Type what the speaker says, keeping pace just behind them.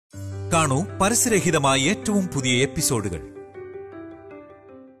കാണൂ പരസ്യരഹിതമായ ഏറ്റവും പുതിയ എപ്പിസോഡുകൾ.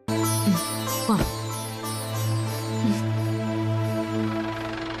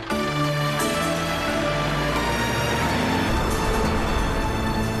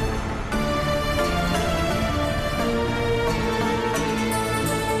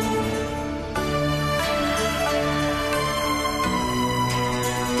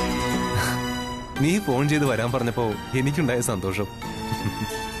 നീ ഫോൺ ചെയ്ത് വരാൻ പറഞ്ഞപ്പോ എനിക്കുണ്ടായ സന്തോഷം.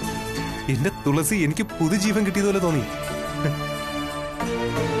 എന്റെ തുളസി, എനിക്ക് പുതുജീവൻ കിട്ടിയതുപോലെ തോന്നി.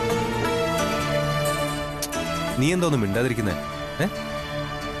 നീ എന്തോന്നും മിണ്ടാതിരിക്കുന്നേ?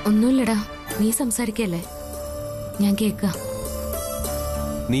 ഒന്നുമില്ലടാ, നീ സംസാരിക്കല്ലേ, ഞാൻ കേക്ക.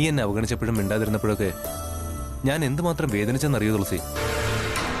 നീ എന്നെ അവഗണിച്ചപ്പോഴും മിണ്ടാതിരുന്നപ്പോഴൊക്കെ ഞാൻ എന്തുമാത്രം വേദനിച്ചെന്നറിയോ തുളസി?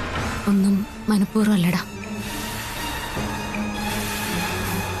 ഒന്നും മനഃപൂർവ്വം അല്ലടാ.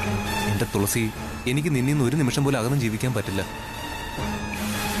 എന്റെ തുളസി, എനിക്ക് നിന്നിന്ന് ഒരു നിമിഷം പോലും അകന്നും ജീവിക്കാൻ പറ്റില്ല.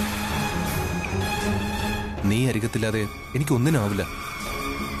 നീ അരികത്തില്ലാതെ എനിക്കൊന്നിനാവില്ല.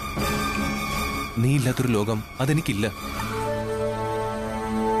 നീ ഇല്ലാത്തൊരു ലോകം അതെനിക്കില്ല.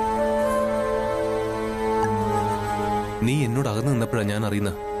 നീ എന്നോട് അകന്നു നിന്നപ്പോഴാണ് ഞാൻ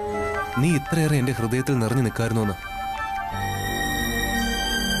അറിയുന്ന നീ ഇത്രയേറെ എന്റെ ഹൃദയത്തിൽ നിറഞ്ഞു നിൽക്കാറുന്നു.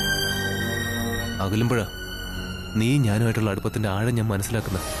 അകലുമ്പോഴാ നീ ഞാനുമായിട്ടുള്ള അടുപ്പത്തിന്റെ ആഴം ഞാൻ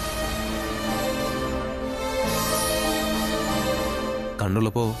മനസ്സിലാക്കുന്ന.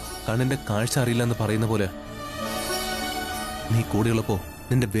 കണ്ണുള്ളപ്പോ കണ്ണിന്റെ കാഴ്ച അറിയില്ല എന്ന് പറയുന്ന പോലെ നീ കൂടെയുള്ളപ്പോ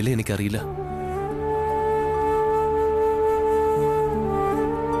നിന്റെ വില എനിക്കറിയില്ല.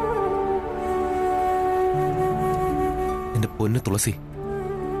 എന്റെ പൊന്നു തുളസി,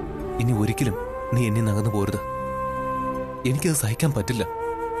 ഇനി ഒരിക്കലും നീ എന്നെ നകന്നു പോരുത്. എനിക്കത് സഹിക്കാൻ പറ്റില്ല.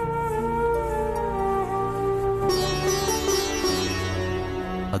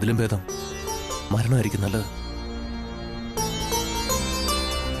 അതിലും ഭേദം മരണമായിരിക്കും നല്ലത്.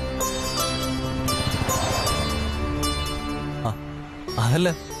 അതല്ല,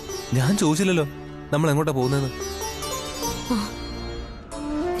 ഞാൻ ചോദിച്ചില്ലല്ലോ നമ്മൾ എങ്ങോട്ടാ പോകുന്നത്.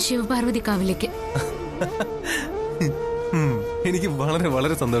 ശിവപാർവതി കാവിലേക്ക്. എനിക്ക് വളരെ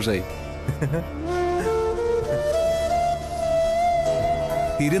വളരെ സന്തോഷമായി.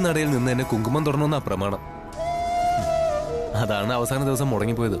 തിരുനടയിൽ നിന്ന് എന്നെ കുങ്കുമം തുടരണമെന്നാ പ്രമാണം. അതാണ് അവസാന ദിവസം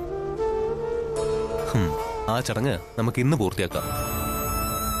മുടങ്ങിപ്പോയത്. ആ ചടങ്ങ് നമുക്ക് ഇന്ന് പൂർത്തിയാക്കാം.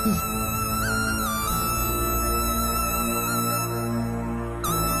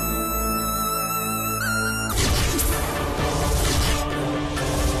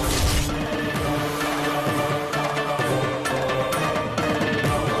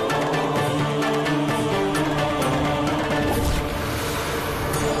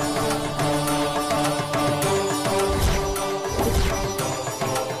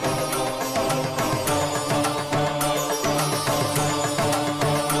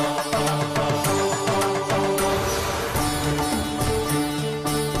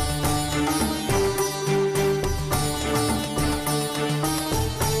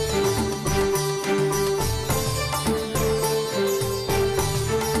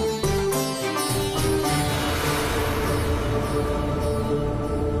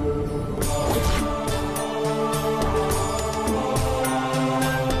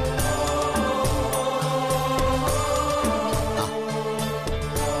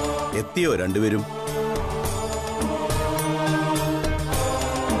 എത്തിയോ രണ്ടുപേരും?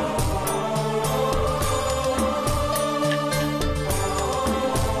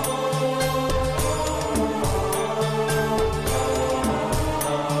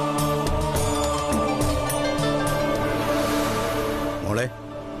 മോളെ,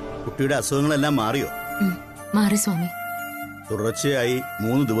 കുട്ടിയുടെ അസുഖങ്ങളെല്ലാം മാറിയോ? മാറി സ്വാമി. തുടർച്ചയായി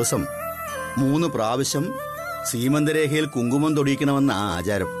 3 ദിവസം 3 പ്രാവശ്യം സീമന്തരേഖയിൽ കുങ്കുമം തൊടിയിക്കണമെന്ന ആ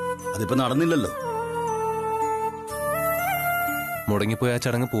ആചാരം അതിപ്പോ നടന്നില്ലല്ലോ. മുടങ്ങിപ്പോയ ആ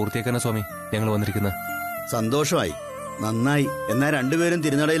ചടങ്ങ് പൂർത്തിയാക്കാനാ സ്വാമി ഞങ്ങൾ വന്നിരിക്കുന്നത്. സന്തോഷമായി, നന്നായി. എന്നാ രണ്ടുപേരും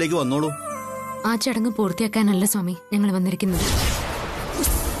തിരുനടയിലേക്ക് വന്നോളൂ. ആ ചടങ്ങ് പൂർത്തിയാക്കാനല്ല സ്വാമി ഞങ്ങൾ വന്നിരിക്കുന്നത്.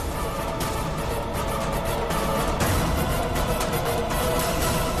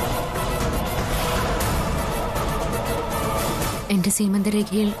 എന്റെ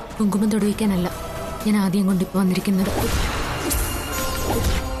സീമന്തരേഖയിൽ കുങ്കുമം തൊടുവിക്കാനല്ല ഞാൻ ആദ്യം കൊണ്ടിപ്പോ വന്നിരിക്കുന്നത്.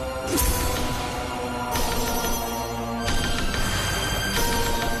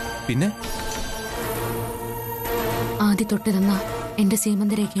 പിന്നെ ആദ്യ തൊട്ട് തന്ന എന്റെ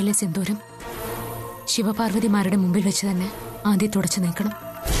സീമന്തരേഖയിലെ സിന്ദൂരം ശിവപാർവതിമാരുടെ മുമ്പിൽ വെച്ച് തന്നെ ആദ്യം തുടച്ചു നീക്കണം.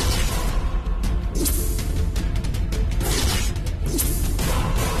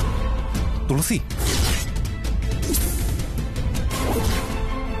 തുളസി,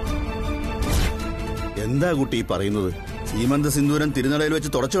 എന്താ കുട്ടി പറയുന്നത്? സീമന്ത സിന്ദൂരം തിരുനടയിൽ വെച്ച്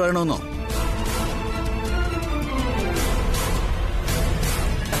തുടച്ചു വേണമെന്നോ?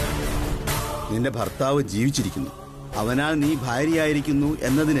 നിന്റെ ഭർത്താവ് ജീവിച്ചിരിക്കുന്നു, അവനാൽ നീ ഭാര്യയായിരിക്കുന്നു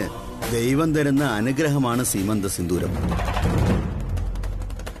എന്നതിന് ദൈവം തരുന്ന അനുഗ്രഹമാണ് സീമന്ത സിന്ദൂരം.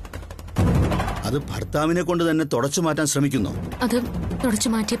 അത് ഭർത്താവിനെ കൊണ്ട് തന്നെ തുടച്ചു മാറ്റാൻ ശ്രമിക്കുന്നു. അത് തുടച്ചു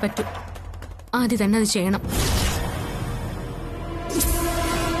മാറ്റിയേ പറ്റൂ. ആദ്യം തന്നെ അത് ചെയ്യണം.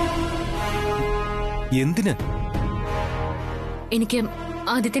 എന്തിന്? എനിക്ക്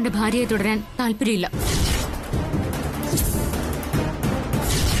ആദ്യത്തിന്റെ ഭാര്യയെ തുടരാൻ താല്പര്യമില്ല.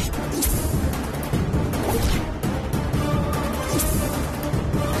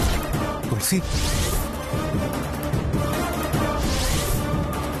 തുളസി,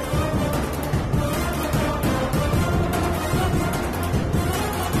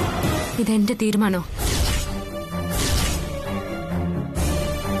 ഇതെന്റെ തീരുമാനോ?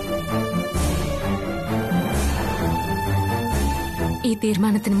 ഈ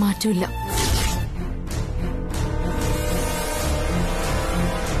തീരുമാനത്തിന് മാറ്റമില്ല.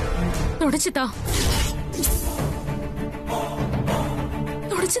 തുടച്ചുതാ,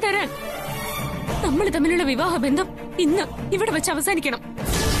 തുടച്ചു തരാൻ. നമ്മൾ തമ്മിലുള്ള വിവാഹ ബന്ധം ഇന്ന് ഇവിടെ വെച്ച് അവസാനിക്കണം.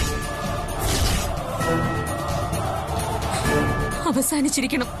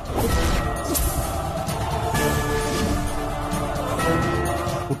 അവസാനിച്ചിരിക്കണം.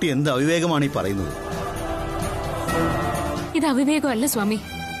 കുട്ടി എന്ത് അവിവേകമാണ് ഈ പറയുന്നത്? ഇത് അവിവേകമല്ല സ്വാമി,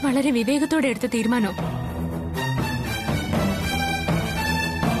 വളരെ വിവേകത്തോടെ എടുത്ത തീരുമാനം.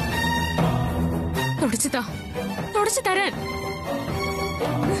 തുടച്ചുതാ, തുടച്ചു തരാൻ.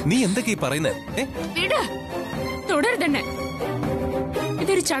 നീ എന്തൊക്കെ പറയുന്നേ? തുടരുതന്നെ.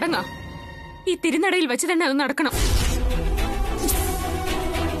 ഇതൊരു ചടങ്ങാ. ഈ തിരുനടയിൽ വെച്ച് തന്നെ അത് നടക്കണം.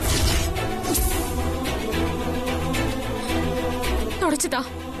 തുടച്ചുതാ,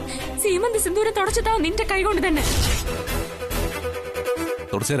 സീമന്ത സിന്ദൂരം തുടച്ചുതാ, നിന്റെ കൈകൊണ്ട് തന്നെ.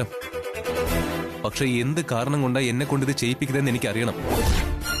 തുടച്ചുതരാം. പക്ഷെ എന്ത് കാരണം കൊണ്ടാ എന്നെ കൊണ്ട് ഇത് ചെയ്യിപ്പിക്കുന്നതെന്ന് എനിക്ക് അറിയണം.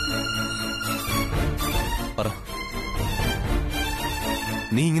 പറ,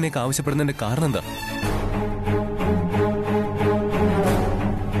 നീ ഇങ്ങനെയൊക്കെ ആവശ്യപ്പെടുന്നതിന്റെ കാരണം എന്താ?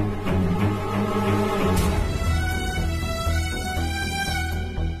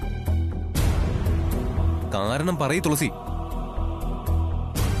 കാരണം പറയൂ തുളസി.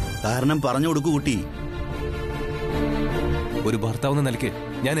 കാരണം പറഞ്ഞു കൊടുക്കൂ കുട്ടി. ഒരു ഭർത്താവെന്ന നിലയ്ക്ക്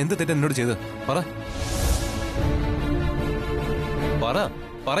ഞാൻ എന്ത് തെറ്റാ എന്നോട് ചെയ്ത്? പറ,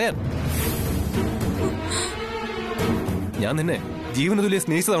 പറയാൻ. ഞാൻ നിന്നെ ജീവന തുല്യ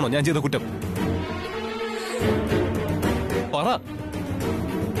സ്നേഹിച്ചതാണോ ഞാൻ ചെയ്ത കുറ്റം? പറ.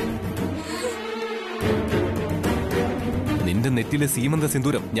 നിന്റെ നെറ്റിലെ സീമന്ത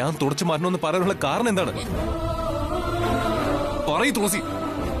സിന്ദൂരം ഞാൻ തുടച്ചു മാറ്റണമെന്ന് പറയാനുള്ള കാരണം എന്താണ്? പറയൂ തുളസി,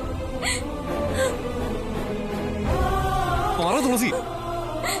 പറ തുളസി.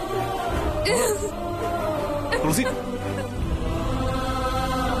 തുളസി,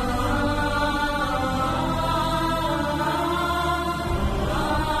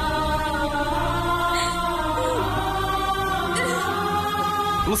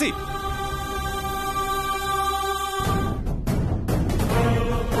 തുളസി,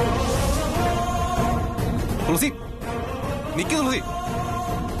 തുളസി, നിക്ക് തുളസി,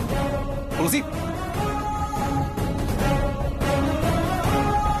 തുളസി,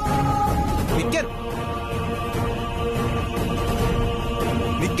 നിക്കാൻ,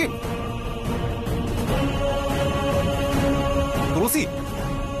 നിക്ക് തുളസി,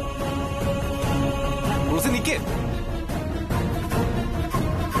 തുളസി നിക്ക്.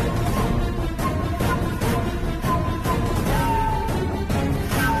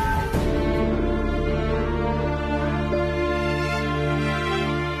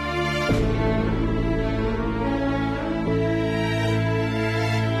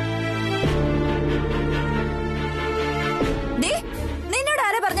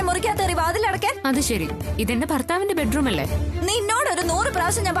 അത് ശരി, ഇതെന്റെ ഭർത്താവിന്റെ ബെഡ്റൂം അല്ലേ? നിന്നോട് ഒരു 100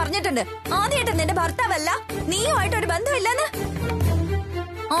 പ്രാവശ്യം ഞാൻ പറഞ്ഞിട്ടുണ്ട്, ആദ്യേട്ടൻ നിന്റെ ഭർത്താവല്ല, നീയുമായിട്ടൊരു ബന്ധമില്ലെന്ന്.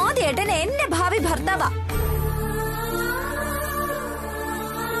 ആദ്യേട്ടൻ എന്റെ ഭാവി ഭർത്താവാ.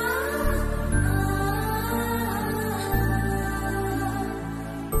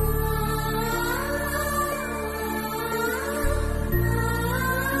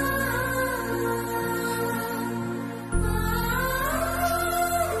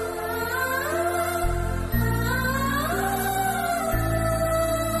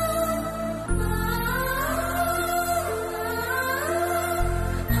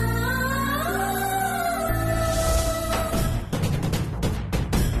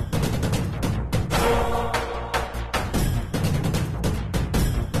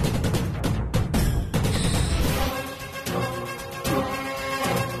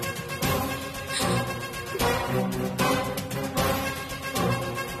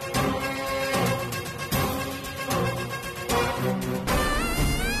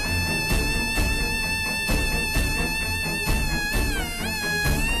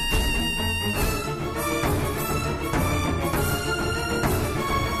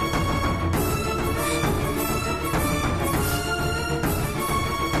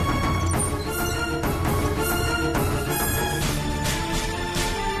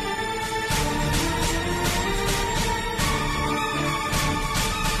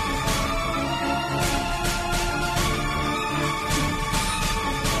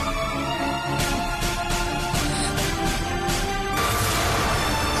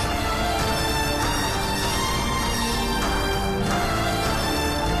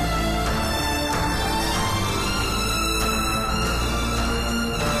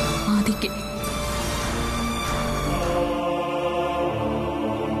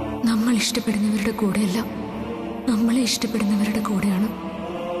 ഇഷ്ടപ്പെടുന്നവരുടെ കൂടെയല്ല, നമ്മളെ ഇഷ്ടപ്പെടുന്നവരുടെ കൂടെയാണ്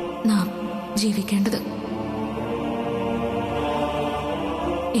നാം ജീവിക്കേണ്ടത്.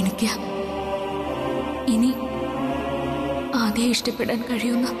 എനിക്ക് ഇനി ആദ്യം ഇഷ്ടപ്പെടാൻ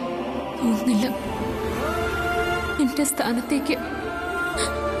കഴിയുന്ന തോന്നുന്നില്ല. എന്റെ സ്ഥാനത്തേക്ക്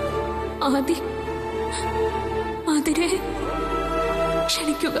അതിനെ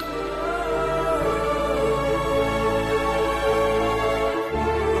ക്ഷണിക്കുക.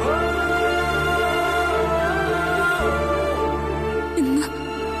 ഇന്ന്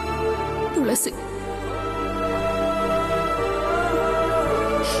തുളസി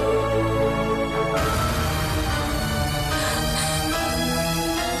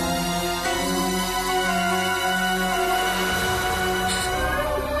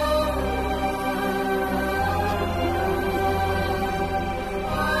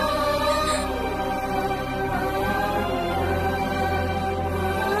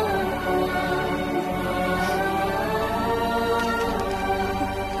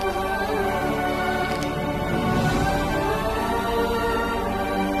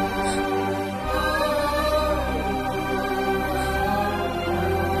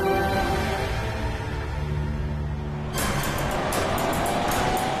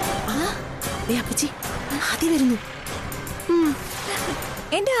അപ്പച്ചി ആദ്യ വരുന്നു.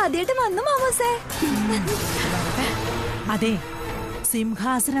 എന്റെ ആദ്യമായിട്ട് വന്നു മാമോസേ. അതെ,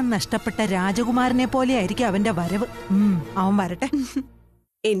 സിംഹാസനം നഷ്ടപ്പെട്ട രാജകുമാരനെ പോലെ ആയിരിക്കും അവന്റെ വരവ്. അവൻ വരട്ടെ.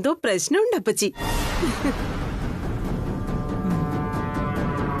 എന്തോ പ്രശ്നമുണ്ട് അപ്പച്ചി.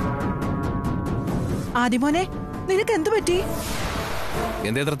 ആദിമോനെ, നിനക്ക് എന്തു പറ്റി?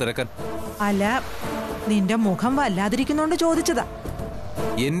 എന്തേത്ര തിരക്കാൻ? അല്ല, നിന്റെ മുഖം വല്ലാതിരിക്കുന്നോണ്ട് ചോദിച്ചതാ.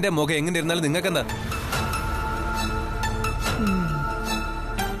 എന്റെ മുഖം എങ്ങനെ ഇരുന്നാലും നിങ്ങൾക്കെന്താ?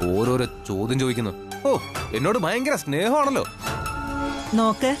 ഓരോരോ ചോദ്യം ചോദിക്കുന്നു. ഓ, എന്നോട് ഭയങ്കര സ്നേഹമാണല്ലോ.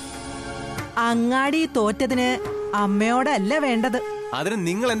 നോക്ക്, അങ്ങാടി തോറ്റതിന് അമ്മയോടല്ല വേണ്ടത്. അതിന്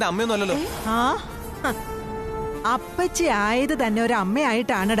നിങ്ങൾ എന്റെ അമ്മയൊന്നും അല്ലല്ലോ. ആ, അപ്പച്ചി ആയത് തന്നെ ഒരു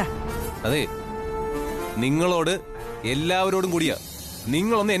അമ്മയായിട്ടാണടാ. അതെ, നിങ്ങളോട് എല്ലാവരോടും കൂടിയാ.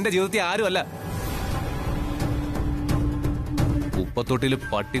 നിങ്ങളൊന്നും എന്റെ ജീവിതത്തിൽ ആരുമല്ല. ഉപ്പത്തൊട്ടില്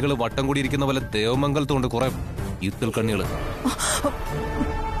പട്ടികള് വട്ടം കൂടിയിരിക്കുന്ന പോലെ ദേവമംഗലത്തുകൊണ്ട് കുറെ ഈത്തൽ കണ്ണികള്.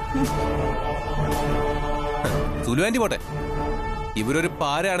 സുലു ആന്റി പോട്ടെ, ഇവരൊരു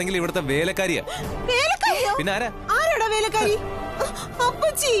പാരയാണെങ്കിൽ ഇവിടുത്തെ വേലക്കാരിയാ. പിന്നെ ആരാടാ വേലക്കാരി?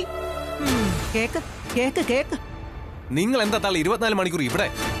 അപ്പച്ചി കേക്ക് കേക്ക് കേക്ക്. നിങ്ങൾ എന്താ താളി 24 മണിക്കൂർ ഇവിടെ?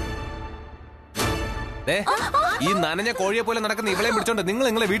 ഈ നനഞ്ഞ കോഴിയെ പോലെ നടക്കുന്ന ഇവളെയും പിടിച്ചോണ്ട്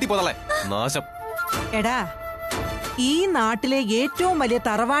നിങ്ങളെ വീട്ടിൽ പോതളെ. നാശം. എടാ, ഈ നാട്ടിലെ ഏറ്റവും വലിയ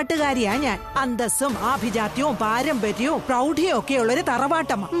തറവാട്ടുകാരിയാ ഞാൻ. അന്തസ്സും ആഭിജാത്യവും പാരമ്പര്യവും പ്രൗഢിയും ഒക്കെ ഉള്ളൊരു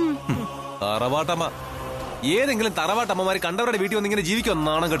തറവാട്ടമ്മ. തറവാട്ടമ്മ? ഏതെങ്കിലും തറവാട്ടമ്മമാര് കണ്ടവരുടെ വീട്ടിൽ വന്ന് ഇങ്ങനെ ജീവിക്കും?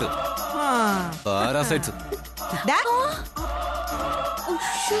 നാണം കേട്ട് പാരാസൈറ്റ്സ്.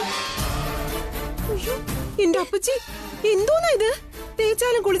 എന്റെ അപ്പച്ചി, എന്തോന്നാ ഇത്?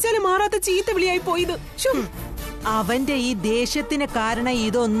 തേച്ചാലും കുളിച്ചാലും മാറാത്ത ചീത്ത വിളിയായി പോയത്. അവന്റെ ഈ ദേഷ്യത്തിന് കാരണം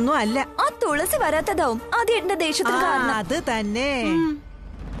ഇതൊന്നും അല്ല. ആ തുളസി വരാത്തതാവും ആദ്യന്റെ ദേഷ്യത്തിന് കാരണം. അത് തന്നെ.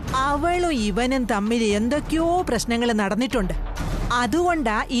 അവളും ഇവനും തമ്മിൽ എന്തൊക്കെയോ പ്രശ്നങ്ങൾ നടന്നിട്ടുണ്ട്.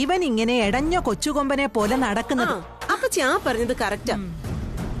 അതുകൊണ്ടാ ഇവൻ ഇങ്ങനെ എടഞ്ഞ കൊച്ചുകൊമ്പനെ പോലെ നടക്കുന്നത്. അപ്പച്ചി ആ പറഞ്ഞത് കറക്റ്റാ.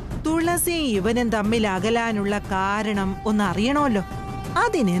 തുളസിയും ഇവനും തമ്മിൽ അകലാനുള്ള കാരണം ഒന്ന് അറിയണമല്ലോ.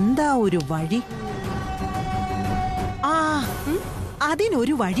 അതിനെന്താ ഒരു വഴി? ആ,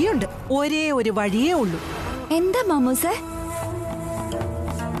 അതിനൊരു വഴിയുണ്ട്. ഒരേ ഒരു വഴിയേ ഉള്ളൂ. എന്താ മാമോസേ?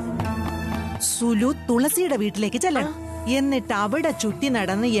 സുലു തുളസിയുടെ വീട്ടിലേക്ക് ചെല്ലണം. എന്നിട്ട് അവിടെ ചുറ്റി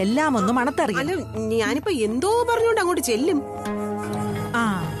നടന്ന് എല്ലാം ഒന്ന് മണത്തറിയാം. ഞാനിപ്പോ എന്തോ പറഞ്ഞോണ്ട് അങ്ങോട്ട് ചെല്ലും. ആ,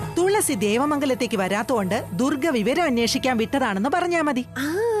 തുളസി ദേവമംഗലത്തേക്ക് വരാത്തോണ്ട് ദുർഗ വിവരം അന്വേഷിക്കാൻ വിട്ടതാണെന്ന് പറഞ്ഞാ മതി.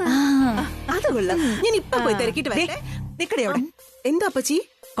 അത് കൊള്ളാം. ഞാൻ ഇപ്പൊ പോയി തിരക്കിട്ട് വരട്ടെ. നിക്കടെ അവിടെ. എന്താ അപ്പച്ചി?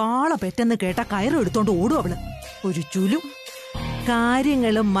 കാള പെട്ടെന്ന് കേട്ട കയറെടുത്തോണ്ട് ഓടും അവള്. ഒരു ചുലു.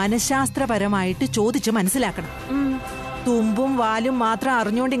 കാര്യങ്ങളും മനഃശാസ്ത്രപരമായിട്ട് ചോദിച്ച് മനസ്സിലാക്കണം. തുമ്പും വാലും മാത്രം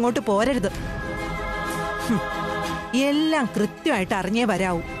അറിഞ്ഞുകൊണ്ട് ഇങ്ങോട്ട് പോരരുത്. എല്ലാം കൃത്യമായിട്ട് അറിഞ്ഞേ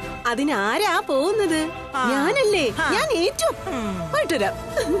വരാവൂ. അതിനാരാ പോകുന്നത്? ഞാനല്ലേ. ഞാൻ ഏറ്റു. പോയിട്ടുവരാം.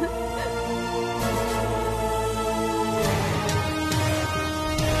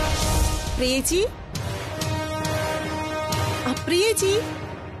 പ്രിയേച്ചി, പ്രിയേച്ചി.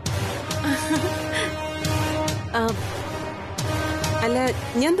 അല്ല,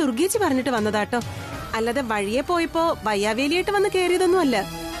 ഞാൻ ദുർഗേച്ചി പറഞ്ഞിട്ട് വന്നതാട്ടോ. അല്ലാതെ വഴിയെ പോയപ്പോ വയ്യാവേലിയായിട്ട് വന്ന് കയറിയതൊന്നും അല്ല.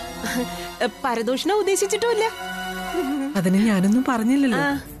 പരദൂഷണം ഉദ്ദേശിച്ചിട്ടുമില്ല. അതിന് ഞാനൊന്നും പറഞ്ഞില്ലല്ലോ.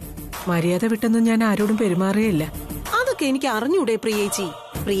 മര്യാദ വിട്ടൊന്നും ഞാൻ ആരോടും പെരുമാറിയില്ല. അതൊക്കെ എനിക്ക് അറിഞ്ഞൂടെ പ്രിയേച്ചി?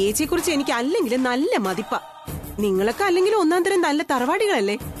 പ്രിയേച്ചിയെ കുറിച്ച് എനിക്ക് അല്ലെങ്കിലും നല്ല മതിപ്പാ. നിങ്ങളൊക്കെ അല്ലെങ്കിലും ഒന്നാം തരം നല്ല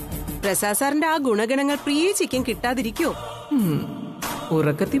തറവാടികളല്ലേ. പ്രസാദ് സാറിന്റെ ആ ഗുണഗണങ്ങൾ പ്രിയേച്ചിക്കും കിട്ടാതിരിക്കോ?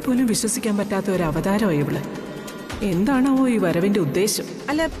 ഉറക്കത്തിൽ പോലും വിശ്വസിക്കാൻ പറ്റാത്ത ഒരു അവതാരമോ ഇവള്. എന്താണാവോ ഈ വരവിന്റെ ഉദ്ദേശം?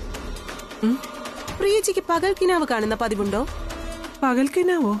 അല്ല, പ്രിയേച്ചിക്ക് പകൽക്കിനാവ് കാണുന്ന പതിവുണ്ടോ?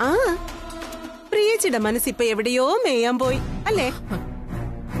 പകൽക്കിനാവോ? ആ, പ്രിയേച്ചിയുടെ മനസ്സിപ്പൊ എവിടെയോ മേയാൻ പോയി അല്ലേ?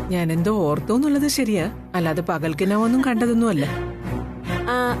 ഞാൻ എന്തോ ഓർത്തോന്നുള്ളത് ശരിയാ, അല്ലാതെ പകൽക്കിനാവൊന്നും കണ്ടതൊന്നുമല്ല.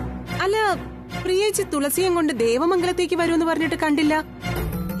 അല്ല, പ്രിയേച്ചി തുളസിയും കൊണ്ട് ദേവമംഗലത്തേക്ക് വരുമെന്ന് പറഞ്ഞിട്ട് കണ്ടില്ല.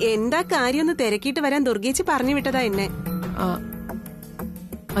 എന്താ കാര്യമൊന്ന് തിരക്കിയിട്ട് വരാൻ ദുർഗേച്ചി പറഞ്ഞു വിട്ടതാ എന്നെ.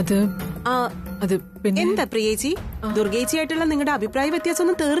 അത് പിന്നെ എന്താ പ്രിയേച്ചി, ദുർഗേച്ചിയായിട്ടുള്ള നിങ്ങളുടെ അഭിപ്രായ വ്യത്യാസം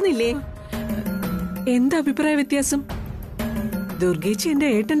ഒന്നും തീർന്നില്ലേ? എന്താ അഭിപ്രായ വ്യത്യാസം? ദുർഗേച്ചി എന്റെ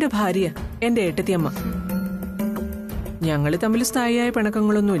ഏട്ടന്റെ ഭാര്യ, എന്റെ ഏട്ടത്തിയമ്മ. ഞങ്ങള് തമ്മിൽ സ്ഥായിയായ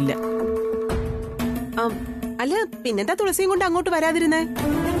പിണക്കങ്ങളൊന്നുമില്ല. അല്ല, പിന്നെന്താ തുളസിയും കൊണ്ട് അങ്ങോട്ട് വരാതിരുന്നേ?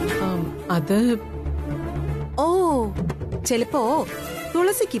 അത് ഓ, ചിലപ്പോ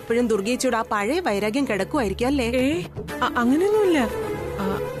തുളസിക്ക് ഇപ്പോഴും ദുർഗേച്ചിയോട് ആ പഴയ വൈരാഗ്യം കിടക്കുമായിരിക്കും അല്ലേ? അങ്ങനെയൊന്നുമില്ല.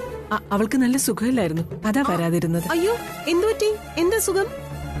 അവൾക്ക് നല്ല സുഖമില്ലായിരുന്നു, അതാ വരാതിരുന്നത്. അയ്യോ, എന്തുപറ്റി? എന്താ സുഖം?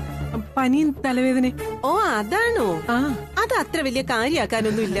 പനിയും തലവേദന. ഓ, അതാണോ? അത് അത്ര വലിയ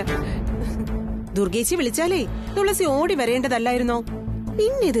കാര്യാക്കാനൊന്നുമില്ല. ദുർഗേച്ചി വിളിച്ചാലേ തുളസി ഓടി വരേണ്ടതല്ലായിരുന്നോ?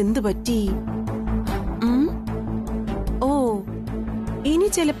 പിന്നെ ഇതെന്ത് പറ്റി? ഓ, ഇനി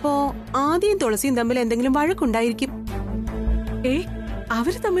ചിലപ്പോ ആദ്യം തുളസിയും തമ്മിൽ എന്തെങ്കിലും വഴക്കുണ്ടായിരിക്കും.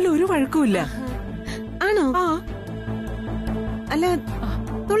 അവര് തമ്മിൽ ഒരു വഴക്കുമില്ല. ആണോ? അല്ല,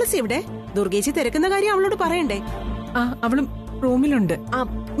 തുളസി എവിടെ? ദുർഗേച്ചി തിരക്കുന്ന കാര്യം അവളോട് പറയണ്ടേ? അവളും റൂമിലുണ്ട്.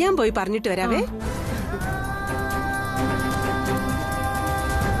 ഞാൻ പോയി പറഞ്ഞിട്ട് വരാവേ.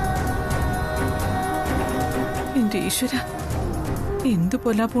 എന്റെ ഈശ്വര, എന്തു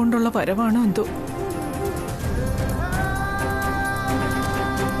പൊലാപ്പോണ്ടുള്ള വരവാണോ എന്തോ.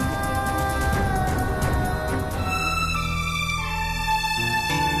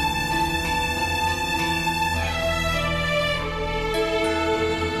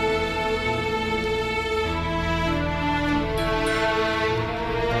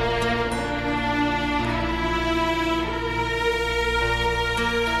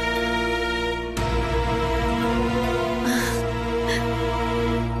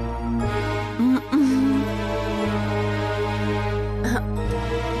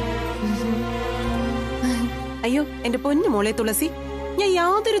 അയ്യോ, എന്റെ പൊന്നു മോളെ തുളസി, ഞാൻ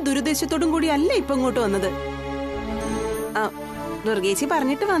യാതൊരു ദുരുദ്ദേശത്തോടും കൂടി അല്ല ഇപ്പൊ ഇങ്ങോട്ട് വന്നത്. ദുർഗേച്ചി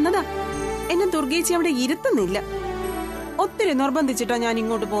പറഞ്ഞിട്ട് വന്നതാ. എന്നെ ദുർഗേച്ചി അവിടെ ഇരുത്തുന്നില്ല. ഒത്തിരി നിർബന്ധിച്ചിട്ടാ ഞാൻ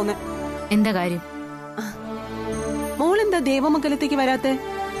ഇങ്ങോട്ട് പോന്നെ. എന്താ കാര്യം? മോളെന്താ ദേവമംഗലത്തേക്ക് വരാത്തെ?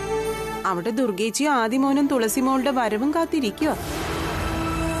 അവിടെ ദുർഗേച്ചിയും ആദിമോനും തുളസി മോളുടെ വരവും കാത്തിരിക്കുക.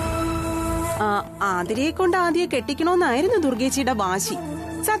 ആതിരയെ കൊണ്ട് ആദ്യം കെട്ടിക്കണോന്നായിരുന്നു ദുർഗേച്ചിയുടെ വാശി.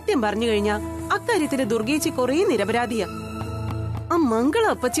 സത്യം പറഞ്ഞു കഴിഞ്ഞാ അക്കാര്യത്തില് ദുർഗേച്ചി കൊറേ നിരപരാധിയാ. ആ മംഗള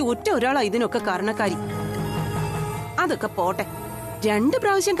അപ്പച്ചി ഒറ്റ ഒരാളാ ഇതിനൊക്കെ കാരണക്കാരി. അതൊക്കെ പോട്ടെ, 2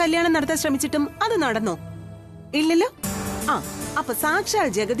 പ്രാവശ്യം കല്യാണം നടത്താൻ ശ്രമിച്ചിട്ടും അത് നടന്നോ? ഇല്ലല്ലോ. അപ്പൊ സാക്ഷാൽ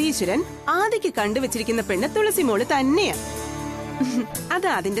ജഗദീശ്വരൻ ആദിക്ക് കണ്ടുവച്ചിരിക്കുന്ന പെണ്ണ് തുളസി മോള് തന്നെയാ.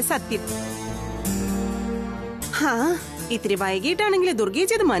 അതാ അതിന്റെ സത്യം. ഇത്തിരി വൈകിട്ടാണെങ്കിലും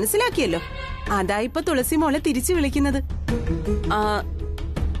ദുർഗേച്ചി അത് മനസ്സിലാക്കിയല്ലോ. അതാ ഇപ്പൊ തുളസി മോളെ തിരിച്ചു വിളിക്കുന്നത്.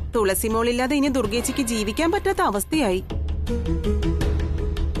 തുളസി മോളില്ലാതെ ഇനി ദുർഗേച്ചിക്ക് ജീവിക്കാൻ പറ്റാത്ത അവസ്ഥയായി.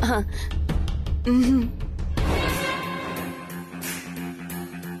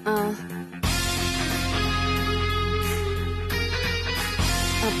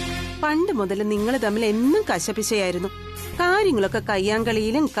 പണ്ട് മുതൽ നിങ്ങൾ തമ്മിൽ എന്നും കശപിശയായിരുന്നു. കാര്യങ്ങളൊക്കെ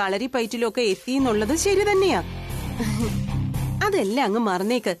കയ്യാങ്കളിയിലും കളരിപ്പയറ്റിലും ഒക്കെ എത്തിയെന്നുള്ളത് ശരി തന്നെയാ. അതെല്ലാം അങ്ങ്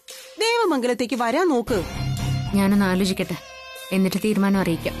മറന്നേക്ക്. ദേവമംഗലത്തേക്ക് വരാൻ നോക്ക്. ഞാനൊന്ന് ആലോചിക്കട്ടെ, എന്നിട്ട് തീരുമാനം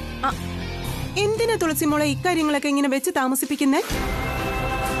അറിയിക്കാം. എന്തിനാ തുളസി മോളെ ഇക്കാര്യങ്ങളൊക്കെ ഇങ്ങനെ വെച്ച് താമസിപ്പിക്കുന്നേ?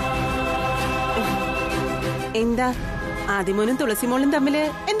 എന്താ ആദിമോനും തുളസി മോളും തമ്മില്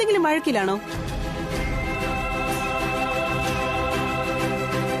എന്തെങ്കിലും വഴക്കിലാണോ?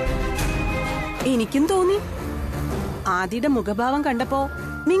 എനിക്കും തോന്നി. ആദിയുടെ മുഖഭാവം കണ്ടപ്പോ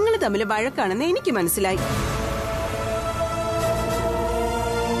നിങ്ങൾ തമ്മിൽ വഴക്കാണെന്ന് എനിക്ക് മനസ്സിലായി.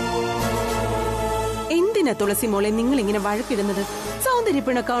 എന്തിനാ തുളസി മോളെ നിങ്ങൾ ഇങ്ങനെ വഴക്കിടുന്നത്?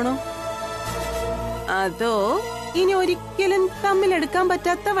 സൗന്ദര്യപ്പിണക്കാണോ? അതോ ഇനി ഒരിക്കലും തമ്മിലെടുക്കാൻ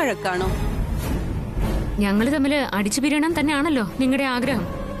പറ്റാത്ത വഴക്കാണോ? ഞങ്ങള് തമ്മില് അടിച്ചു പിരിയണം തന്നെയാണല്ലോ നിങ്ങളുടെ ആഗ്രഹം.